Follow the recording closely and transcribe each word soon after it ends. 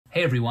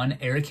Hey everyone,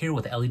 Eric here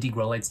with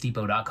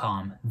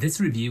LEDgrowlightsdepot.com.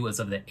 This review is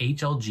of the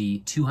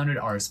HLG 200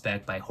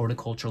 Rspec by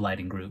Horticulture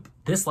Lighting Group.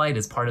 This light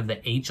is part of the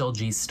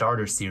HLG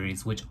Starter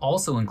Series, which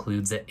also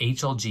includes the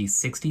HLG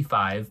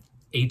 65,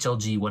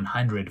 HLG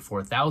 100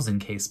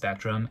 4000K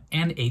spectrum,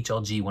 and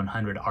HLG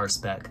 100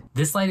 Rspec.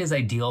 This light is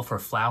ideal for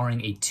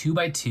flowering a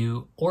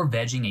 2x2 or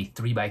vegging a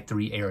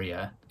 3x3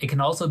 area. It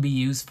can also be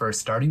used for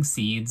starting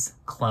seeds,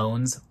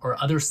 clones,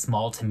 or other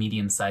small to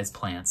medium-sized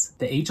plants.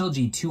 The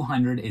HLG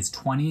 200 is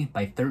 20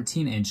 by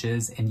 13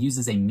 inches and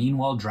uses a mean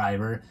wall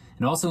driver.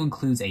 It also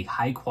includes a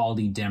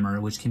high-quality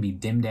dimmer, which can be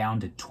dimmed down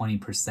to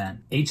 20%.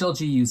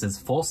 HLG uses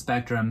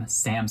full-spectrum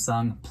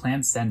Samsung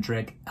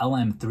plant-centric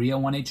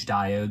LM301H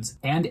diodes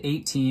and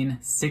 18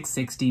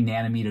 660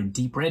 nanometer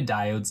deep red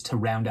diodes to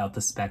round out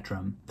the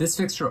spectrum. This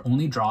fixture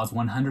only draws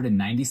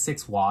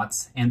 196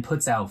 watts and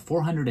puts out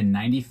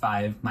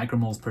 495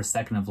 micromoles per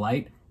second of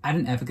light at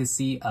an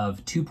efficacy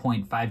of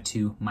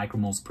 2.52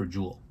 micromoles per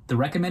joule. The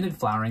recommended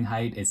flowering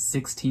height is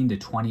 16 to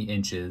 20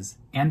 inches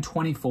and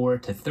 24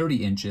 to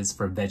 30 inches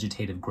for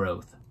vegetative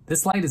growth.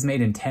 This light is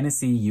made in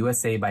Tennessee,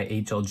 USA by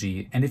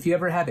HLG, and if you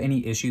ever have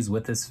any issues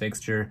with this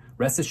fixture,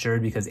 rest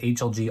assured because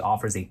HLG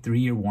offers a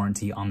 3-year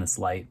warranty on this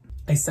light.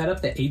 I set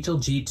up the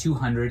HLG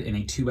 200 in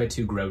a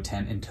 2x2 grow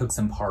tent and took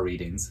some par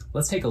readings.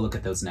 Let's take a look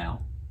at those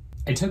now.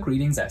 I took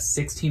readings at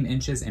 16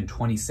 inches and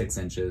 26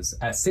 inches.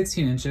 At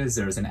 16 inches,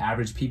 there was an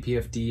average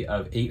PPFD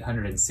of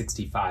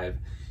 865.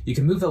 You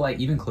can move the light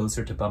even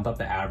closer to bump up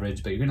the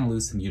average, but you're going to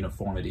lose some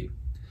uniformity.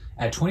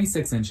 At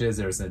 26 inches,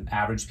 there's an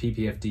average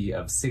PPFD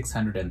of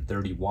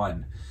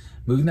 631.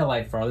 Moving the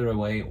light farther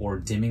away or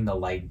dimming the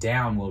light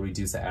down will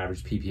reduce the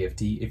average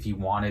PPFD if you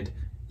wanted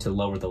to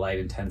lower the light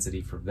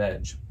intensity for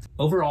veg.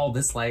 Overall,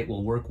 this light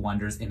will work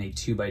wonders in a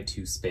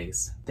 2x2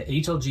 space. The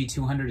HLG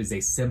 200 is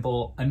a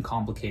simple,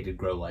 uncomplicated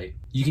grow light.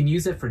 You can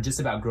use it for just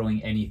about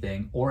growing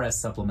anything or as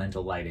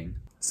supplemental lighting.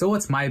 So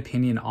what's my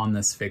opinion on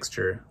this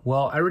fixture?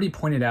 Well, I already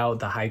pointed out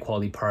the high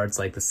quality parts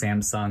like the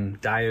Samsung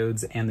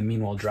diodes and the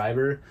mean wall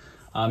driver.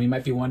 You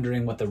might be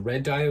wondering what the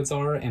red diodes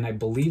are, and I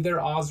believe they're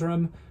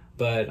Osram,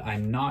 but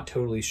I'm not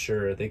totally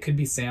sure. They could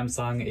be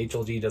Samsung.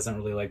 HLG doesn't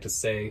really like to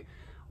say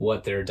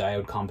what their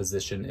diode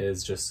composition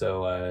is just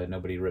so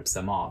nobody rips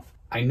them off.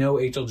 I know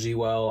HLG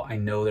well. I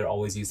know they're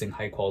always using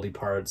high quality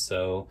parts,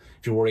 so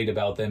if you're worried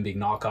about them being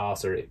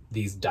knockoffs or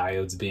these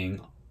diodes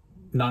being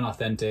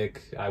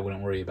non-authentic, I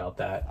wouldn't worry about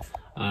that.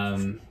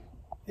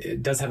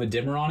 It does have a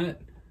dimmer on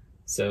it,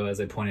 so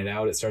as I pointed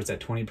out, it starts at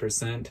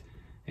 20%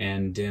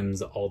 and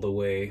dims all the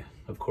way,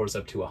 of course,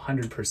 up to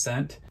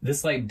 100%.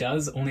 This light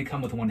does only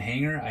come with one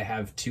hanger. I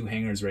have 2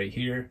 hangers right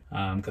here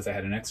because I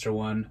had an extra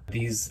one.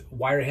 These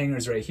wire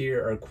hangers right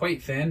here are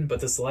quite thin, but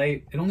this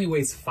light, it only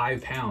weighs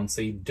 5 pounds,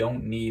 so you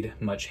don't need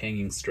much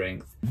hanging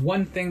strength.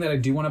 One thing that I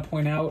do want to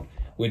point out,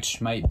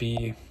 which might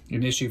be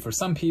an issue for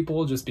some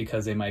people just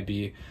because they might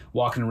be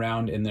walking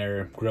around in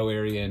their grow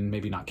area and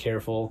maybe not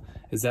careful,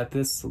 is that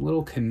this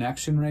little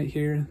connection right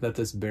here that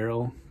this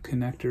barrel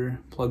connector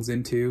plugs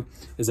into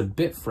is a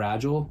bit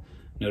fragile.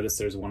 Notice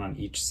there's one on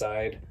each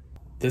side.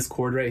 This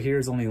cord right here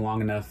is only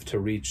long enough to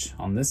reach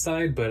on this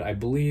side, but I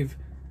believe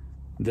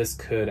this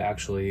could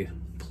actually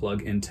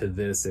plug into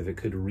this if it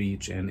could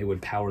reach, and it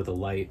would power the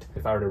light.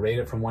 If I were to rate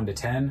it from 1 to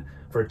 10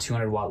 for a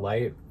 200 watt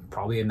light,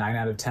 probably a 9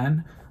 out of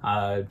 10.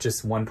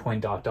 Just 1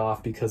 point docked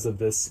off because of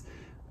this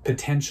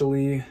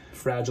potentially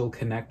fragile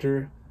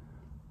connector.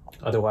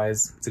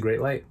 Otherwise, it's a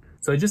great light.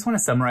 So I just want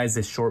to summarize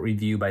this short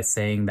review by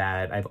saying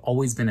that I've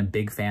always been a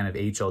big fan of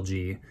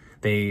HLG.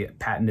 They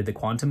patented the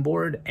quantum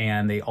board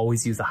and they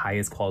always use the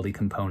highest quality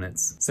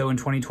components. So in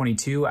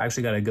 2022, I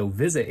actually got to go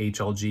visit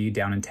HLG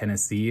down in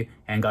Tennessee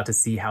and got to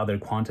see how their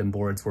quantum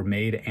boards were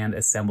made and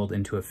assembled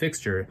into a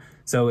fixture.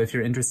 So if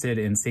you're interested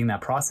in seeing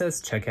that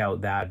process, check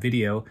out that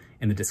video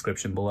in the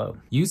description below.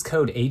 Use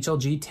code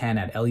HLG10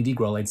 at LED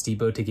Grow Lights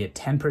Depot to get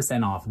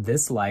 10% off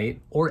this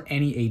light or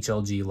any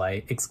HLG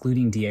light,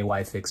 excluding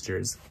DIY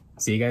fixtures.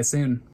 See you guys soon.